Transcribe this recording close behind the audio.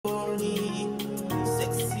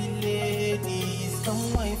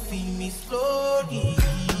Yo,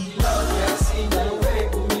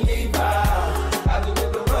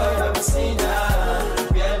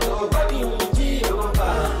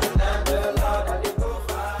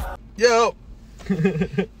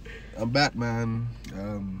 I'm back, man.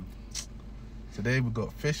 Today we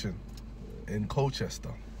got fishing in Colchester.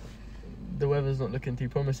 The weather's not looking too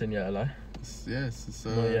promising yet, Eli. Yes, it's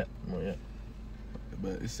Not yet.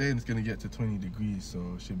 but it's saying it's gonna get to 20 degrees, so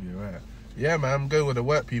it should be alright. Yeah, man, I'm going with the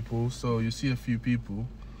work people, so you see a few people.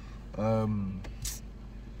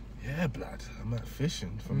 Yeah, blood, I'm out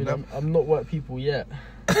fishing. I'm not work people yet.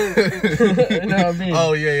 You know what I mean?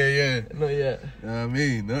 Oh, yeah. Not yet. You know what I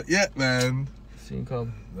mean? Not yet, man. Soon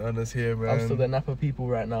come. None us here, man. I'm still the Napa people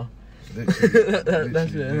right now. Literally.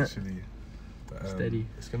 That's it, literally. But, Steady.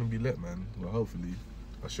 It's gonna be lit, man. Well, hopefully.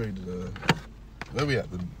 I'll show you where we at,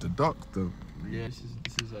 the dock, Yeah, this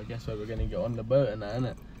is I guess where we're gonna get on the boat and that,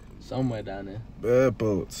 innit? Somewhere down there. bare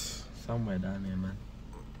boats. Somewhere down there, man.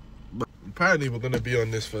 But apparently we're gonna be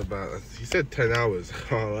on this for about, he said 10 hours.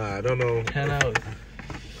 Oh, I don't know. 10 hours.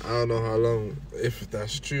 I don't know how long, if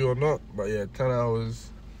that's true or not, but yeah, 10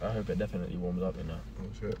 hours. I hope it definitely warms up, you know.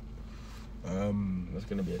 Oh shit. It's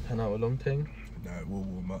gonna be a 10-hour long thing. Nah, it will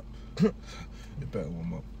warm up. It better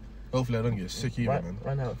warm up. Hopefully I don't get sick either, man.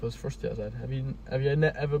 Right now it feels frosty outside. Have you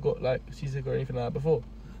ever got like seasick or anything like that before?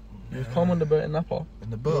 You was calm on the boat in Napa. In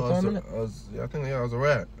the boat, I was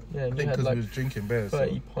alright. Yeah, and I think you had because like we was drinking beer.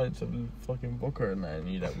 30 pints of fucking vodka and that in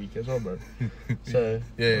you that week as well, bro. So,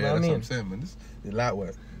 yeah, you know that's what I mean? what I'm saying, man. This is light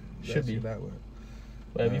work. Should be. Light work.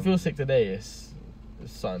 But if you feel sick today, it's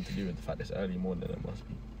something to do with the fact it's early morning, it must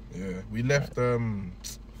be. Yeah, we left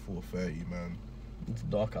 4:30, man. It's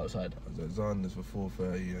dark outside. I was at Xander's for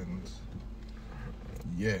 4:30 and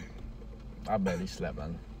yeah. I barely slept,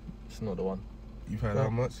 man. It's not the one. You've had how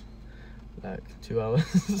much? Like 2 hours.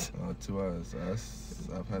 2 hours.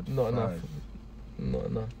 I've had Not 5. enough. Not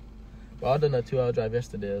enough. But I done a 2-hour drive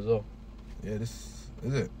yesterday as well. Yeah, this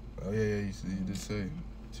is it. Oh yeah, you did say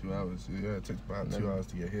 2 hours. Yeah, it takes about 2 hours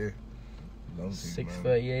to get here.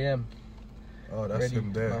 6:30 a.m. Oh, that's Ready,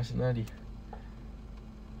 him there. nice and early.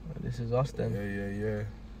 Well, this is us then. Yeah.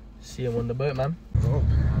 See him on the boat, man. Oh,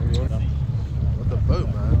 on the boat,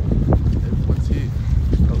 man. Everyone's here.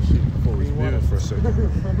 Oh shit, before we moving for a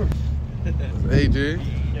second. AJ,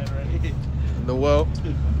 Noel,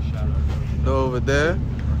 no over there,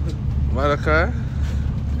 Malachi.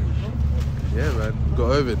 Yeah, man,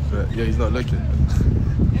 got Ovid, but yeah, he's not looking.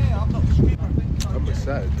 I'm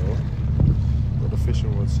excited though. Got the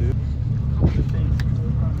fishing rods here.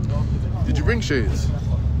 Did you bring shades?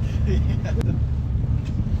 Did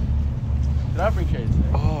I bring shades?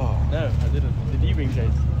 Oh. No, I didn't. Did you bring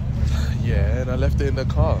shades? Yeah, and I left it in the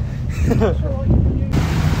car.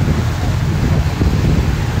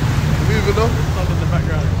 Moving on. It's in the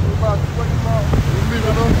background. About 20 miles. We're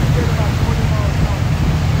moving on. About 20 miles now.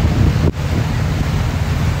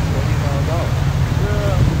 20 miles out.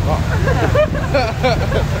 Yeah. Oh.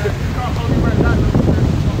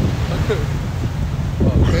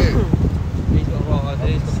 Okay. He's got a right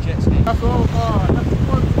idea. He's got a jet ski. That's all. That's the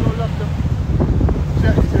one to go left the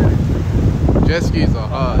jet ski. Jet skis are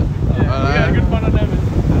hard. Yeah, we had good fun on them.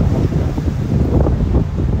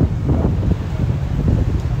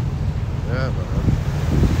 Yeah, man.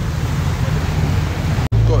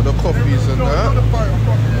 Got the coffees and that.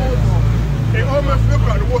 It almost looked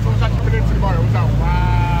like the water was actually coming into the bar. It was like,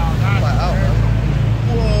 wow, that's Quite out, man.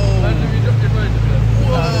 Whoa. Imagine if you dropped your phone to them.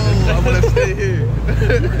 Whoa. I'm gonna stay here.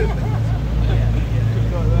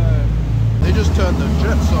 They just turned the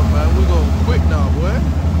jets on, man. We're going quick now, boy.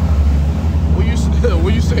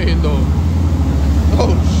 What you saying though?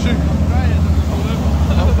 Oh shoot!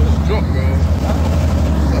 I almost dropped, man.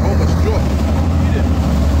 I almost dropped. Yeah.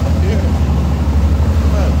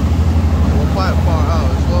 Man, we're quite far out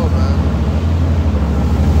as well, man.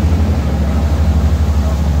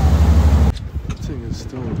 The thing is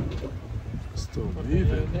still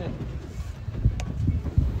moving.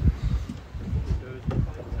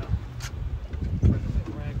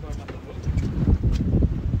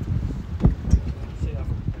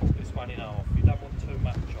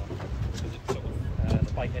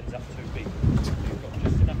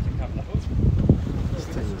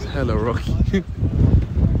 Hella rocky.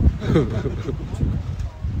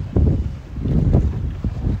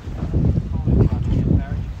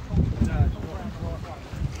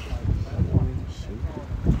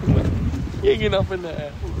 Hanging up in the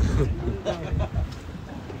air.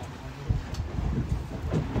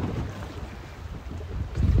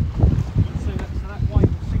 So that weight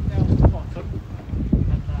will sink down to the bottom,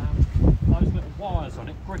 and those little wires on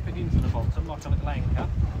it grip it into the bottom like a little anchor,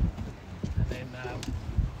 and then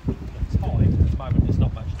the tide, at the moment there's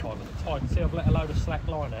not much tide, but the tide, see I've let a load of slack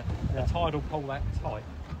line out, the tide will pull that tight.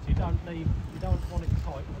 So you don't want it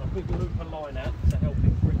tight, but a big loop of line out to help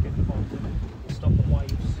it grip in the bottom and stop the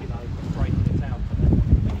waves, you know, breaking it out.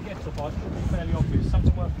 When you get to the bite, it's fairly obvious.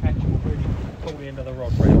 Something worth catching will really pull the end of the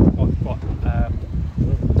rod round quite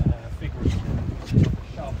vigorously. Like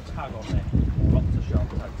a sharp tug on there, lots of sharp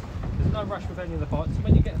tugs. There's no rush with any of the bites. So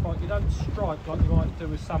when you get a bite, you don't strike like you might do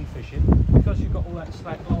with some fishing, because you've got all that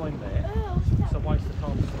slack line there. It's a waste of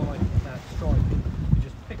time striking. You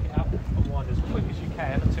just pick it up and wind as quick as you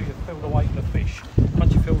can until you feel the weight of the fish.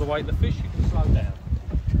 Once you feel the weight of the fish, you can slow down.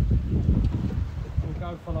 We'll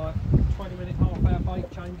go for like 20-minute, half-hour bait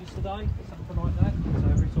changes today, something like that. So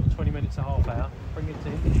every sort of 20 minutes, a half hour, bring it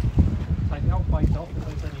in, take the old bait off if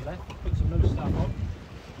there's any left, put some new stuff on,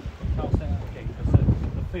 and cast it out again. Because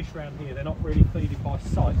the fish around here, they're not really feeding by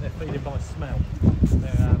sight, they're feeding by smell.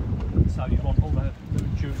 So you want all the new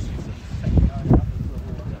juices and second going up into the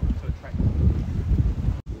water to attract them.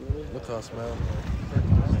 Look at us, man.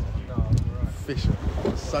 Fishing.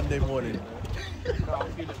 Sunday morning.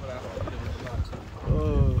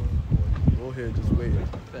 Oh, all here just waiting.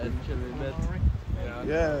 Bed, chilling in bed.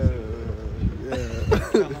 Yeah.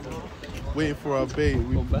 Waiting for our bait.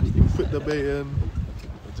 We put the bait in.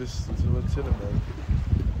 Just we're chilling, man.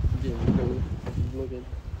 Yeah, we're vlogging.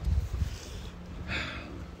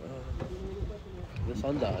 The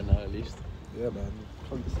sun's out now at least. Yeah, man.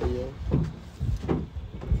 Come to see you.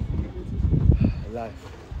 Life.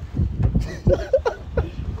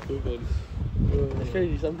 It's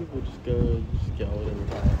crazy, some people just go, just get old and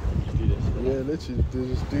retire and just do this. Yeah, literally, they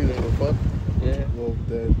just do this for fun. Yeah. Well,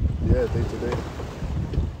 then, yeah, day to day.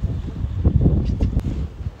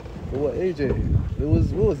 But what, AJ? It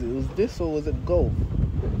was, what was it? It was this or was it golf?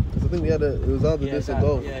 Because I think we had it was either this or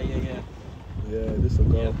golf. Yeah. Yeah, this or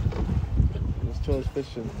golf. It was chose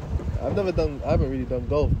fishing. I haven't really done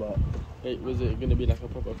golf, but. Wait, was it going to be like a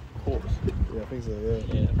proper course? Yeah, I think so, yeah.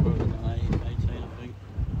 Yeah, probably 18, I think.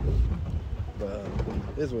 But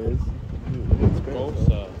it is what it is. New experience,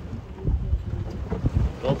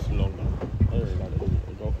 Golf's long, man. I don't really like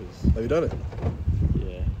it. Golf is... Have you done it?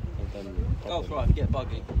 Yeah, I've done... Golf's right, if you get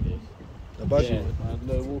buggy. Yes. A buggy? Yeah,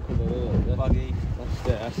 no, walking on it. Buggy,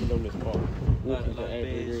 That's the longest part. Walking to like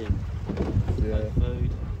every beers. green. Yeah. like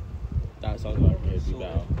food. That sounds like it would be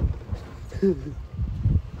better.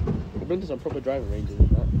 I've been to some proper driving ranges and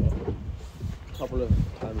that, but a couple of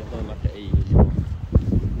times I've done like an 80.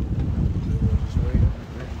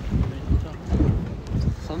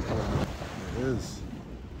 Sun's coming out. It is.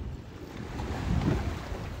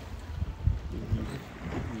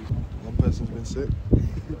 One person's been sick.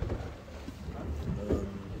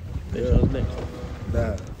 Which Yeah. one's next?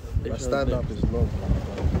 Nah, my one's stand up next? is long.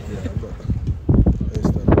 But yeah, I've got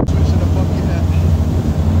stand up. Switching the bucket hat.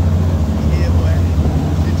 Yeah, boy.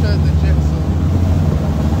 She turned the jets on.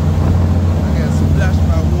 I get splashed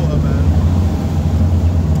by water, man.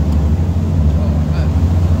 Oh, man.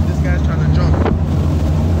 This guy's trying to jump.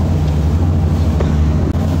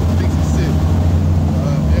 Thinks he's sick.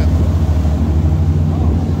 Yeah.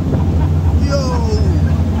 Yo!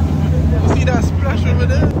 You see that splash over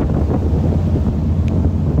there?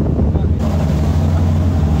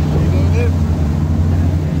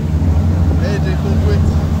 AJ full quit.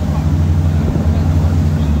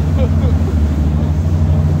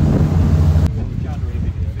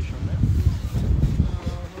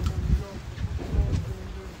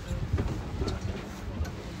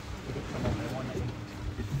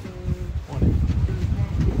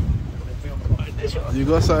 You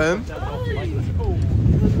got something?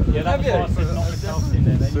 Yeah, that's why I said not to cast in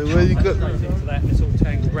there. Then So where you got? straight into that, and it's all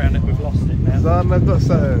tangled around it. We've lost it now. Zan, I got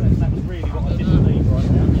something. That's really what I didn't need right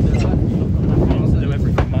now. To do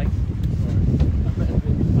everything, mate.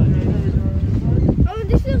 Oh,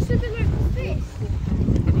 this looks a bit like a fish.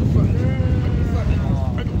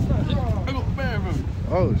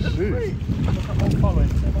 Oh shoot. Look at all following.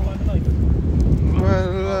 See them all underneath.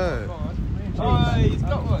 Man, Oh, he's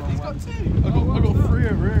got one. He's got two. I got 3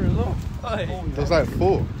 over here as well. there's like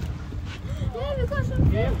 4. Yeah, we've got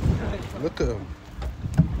some fish. Look at him.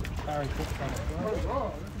 Barry Cook's done it.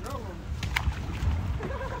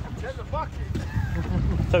 There's a bucket.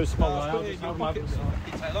 Too small now. Just hold them over the side.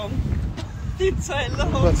 Didn't take long. Didn't take I'm long.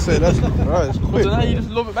 about to say that's right. It's quick. So now you just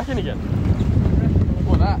lob it back in again?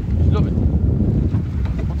 What, that? Just lob it?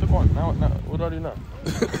 What's it on? Now, what do I do now?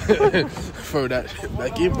 Throw that shit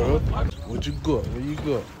back in, bro. What you got? What you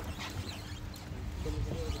got?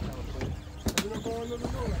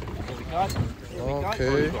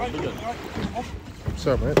 Okay.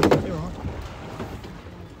 Sorry, mate.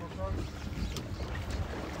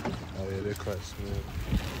 Oh Yeah, they're quite smooth.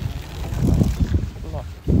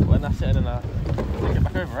 When that's it, then take it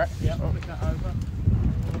back over, right? Yeah, flick that over.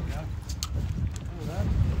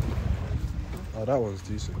 Oh, that one's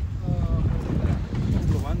decent.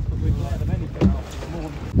 Couple of ones, but we've let them anything out for the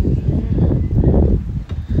morning.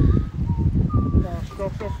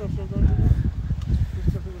 Stop.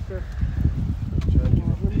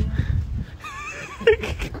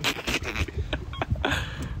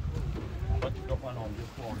 Once you've got one on, just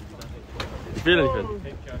one. You feel anything?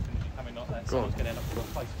 Keep joking, you come in like that, someone's going to end up with a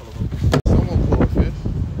face full of them. Someone caught a fish.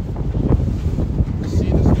 See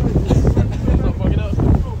this guy? It's not fucking up.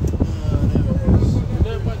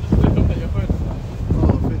 No, but just look up at your phone.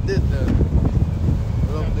 Oh, if it did then.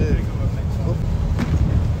 Well, I'm dead.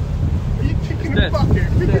 Are you kicking It's the dead. bucket?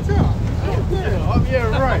 Pick it up.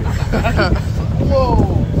 Yeah, right. Whoa,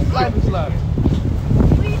 slab.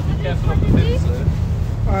 Careful of the fins, though.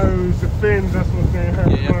 Oh, it's the fins, that's what's going to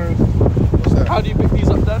hurt. Yeah. What's that? How do you pick these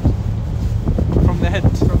up, Dad? From the head.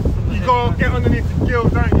 You gotta get underneath the gill,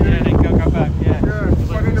 don't you? Yeah, then go back, yeah. Yeah, Because but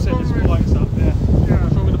like then you the said, there's problem is, floats up there. yeah.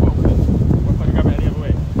 What's wrong with the bottom? What if I can go back the other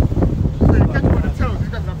way? So you catch it by the tails, you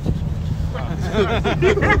don't have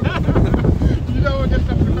You don't want to get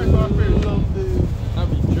stuff in the face like this. That'd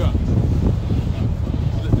be drugs.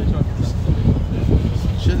 Look, they try to get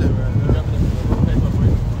Chilling right now.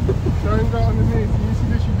 Don't go underneath. You see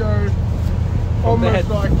this, you go almost head.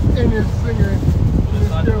 like in his slinger, in his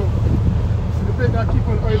side. gill. So the bit that keep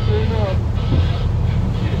on opening up.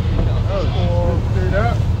 Or do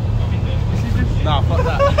that. You see this? Nah, fuck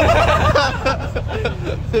that.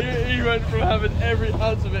 he went from having every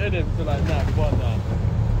ounce of it in him to like, nah, we want that.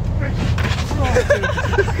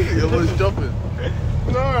 You're always jumping.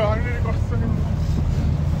 No, I really got something.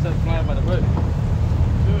 Instead of flying by the boat.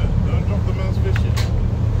 Don't drop the man's fish yet.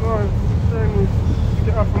 No, I'm saying you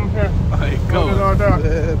get up from here. Alright, Like that.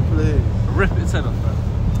 Yeah, please. Rip its head off, man.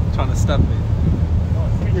 Trying to stab me.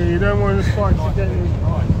 Yeah, you don't want the spikes to get you.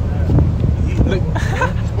 Look.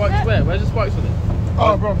 Spikes where? Where's the spikes on it?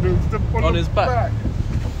 Oh, bro, dude, on his back.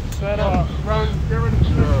 Swear down. Round, get ready for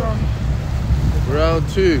this round. Round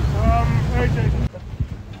 2. AJ.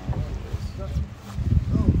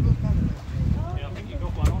 Yeah, I think you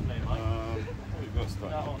got one on there,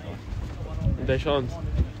 mate. Deshaun.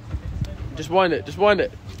 Just wind it, Wind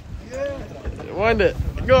it.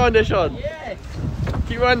 Go on, Deshaun. Yes.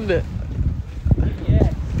 Keep winding it.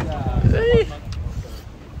 Yes. Hey. See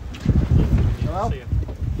you.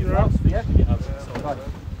 You're up. Yeah.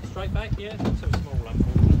 Straight back, yeah. Not too small,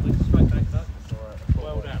 unfortunately. Straight back, though.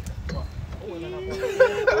 Well done.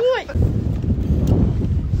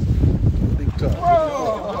 Big top.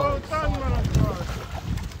 Oh, done, man.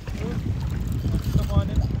 Stop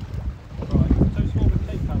winding. Right, too small to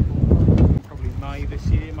keep up. Probably May this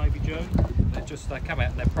year, maybe June. They come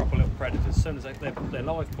out and they're proper little predators. As soon as they're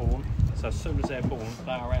live born, so as soon as they're born,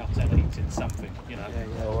 they are out and eating something, you know.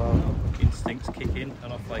 Oh, wow. Instincts kick in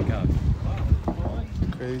and off they go.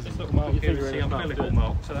 Crazy. This little mark here is the umbilical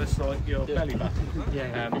mark, so that's like your belly button.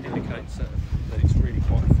 Indicates that it's really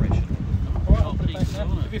quite fresh. Alright, I'll put it back there.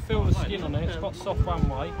 If you feel the skin on it, it's got soft one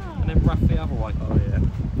way and then rough the other way. Oh yeah.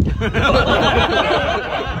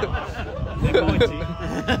 They're mighty.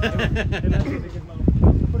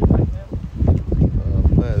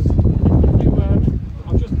 Mad.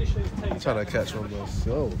 I'll just dish these tea. I'm trying to catch one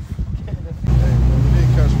myself. Hey, man, we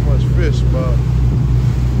didn't catch much fish, but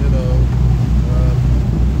you know,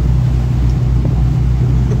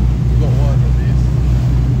 we got one at least.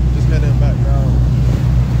 Just heading back now.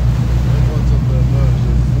 Everyone's on the verge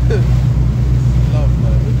of love,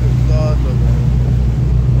 man. Look at Gardner, man.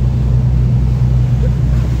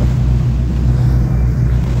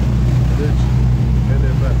 Literally,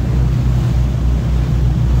 heading back.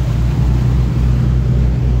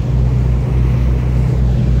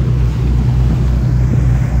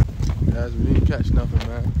 Guys, we didn't catch nothing,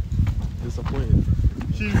 man. Disappointed.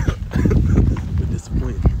 We're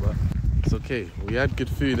disappointed, but it's okay. We had good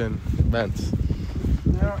food and bands.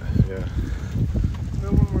 Yeah, Yeah.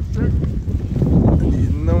 no one was sick.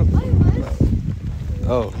 No.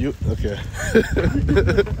 Oh, you okay?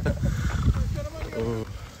 Oh.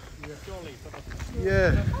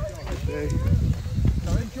 Yeah. Okay.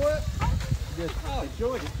 Enjoy it? Yes. Oh,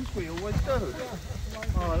 enjoyed it. Because we always do.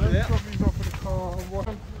 Alright, let's drop these off in the car.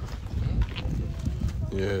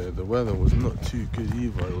 Yeah, the weather was not too good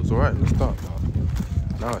either. It was alright in the start,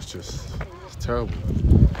 but now it's terrible.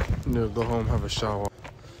 You know, go home, have a shower.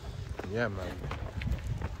 Yeah, man.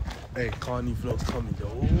 Hey, Carney vlogs coming, yo.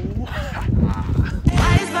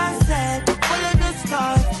 Wise man said, follow the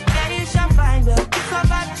stars. Yeah, you shall find a pick up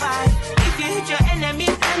at 5. If you hit your enemy